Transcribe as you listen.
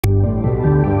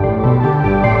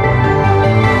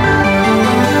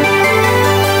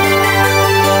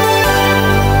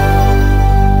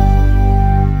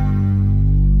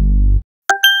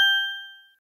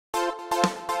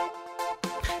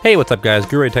Hey, what's up guys?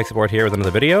 Guru Tech Support here with another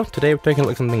video. Today we're taking a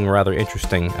look at something rather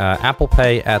interesting. Apple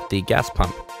Pay at the gas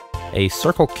pump. A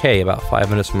Circle K about 5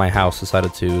 minutes from my house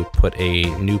decided to put a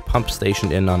new pump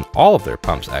station in on all of their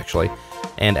pumps actually,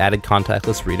 and added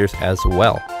contactless readers as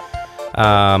well.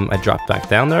 I dropped back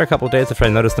down there a couple of days after I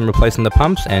noticed them replacing the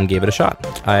pumps and gave it a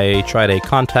shot. I tried a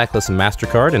contactless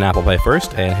MasterCard in Apple Pay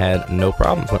first and had no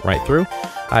problems, went right through.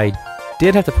 I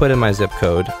did have to put in my zip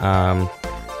code,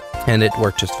 and it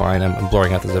worked just fine. I'm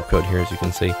blurring out the zip code here, as you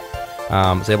can see.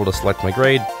 I was able to select my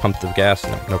grade, pump the gas,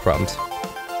 no problems.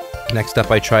 Next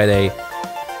up, I tried a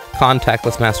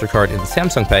contactless MasterCard in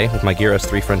Samsung Pay with my Gear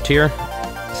S3 Frontier.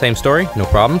 Same story, no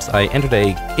problems. I entered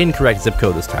a incorrect zip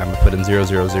code this time. I put in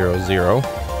 00000,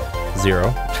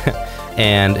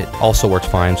 and it also worked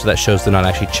fine, so that shows they're not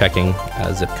actually checking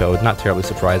zip code. Not terribly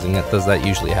surprising. That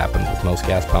usually happens with most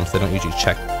gas pumps. They don't usually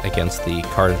check against the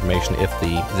card information if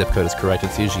the zip code is correct.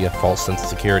 It's usually a false sense of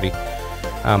security.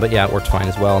 But yeah, it worked fine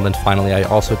as well. And then finally, I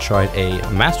also tried a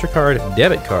MasterCard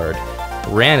debit card.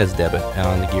 Ran as debit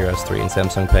on the Gear S3 and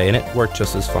Samsung Pay, and it worked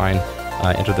just as fine.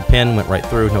 Entered the PIN, went right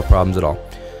through, no problems at all.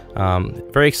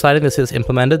 Very exciting to see this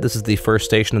implemented. This is the first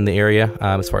station in the area,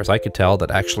 as far as I could tell,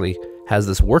 that actually has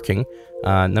this working.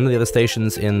 None of the other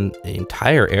stations in the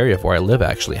entire area of where I live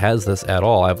actually has this at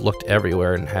all. I've looked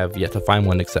everywhere and have yet to find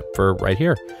one except for right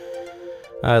here.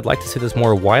 I'd like to see this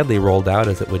more widely rolled out,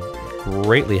 as it would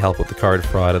greatly help with the card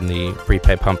fraud in the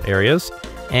prepaid pump areas,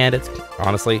 and it's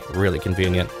honestly really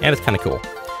convenient, and it's kind of cool.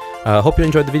 Hope you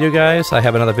enjoyed the video, guys. I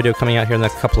have another video coming out here in the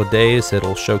next couple of days.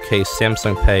 It'll showcase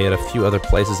Samsung Pay at a few other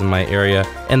places in my area.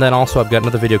 And then also I've got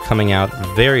another video coming out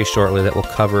very shortly that will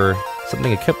cover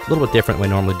something a little bit different than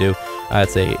we normally do.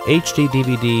 It's a HD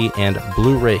DVD and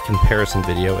Blu-ray comparison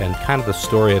video, and kind of the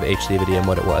story of HD DVD and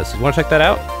what it was. If you want to check that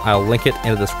out, I'll link it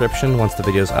in the description once the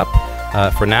video's up.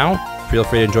 For now, feel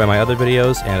free to enjoy my other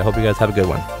videos, and I hope you guys have a good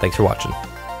one. Thanks for watching.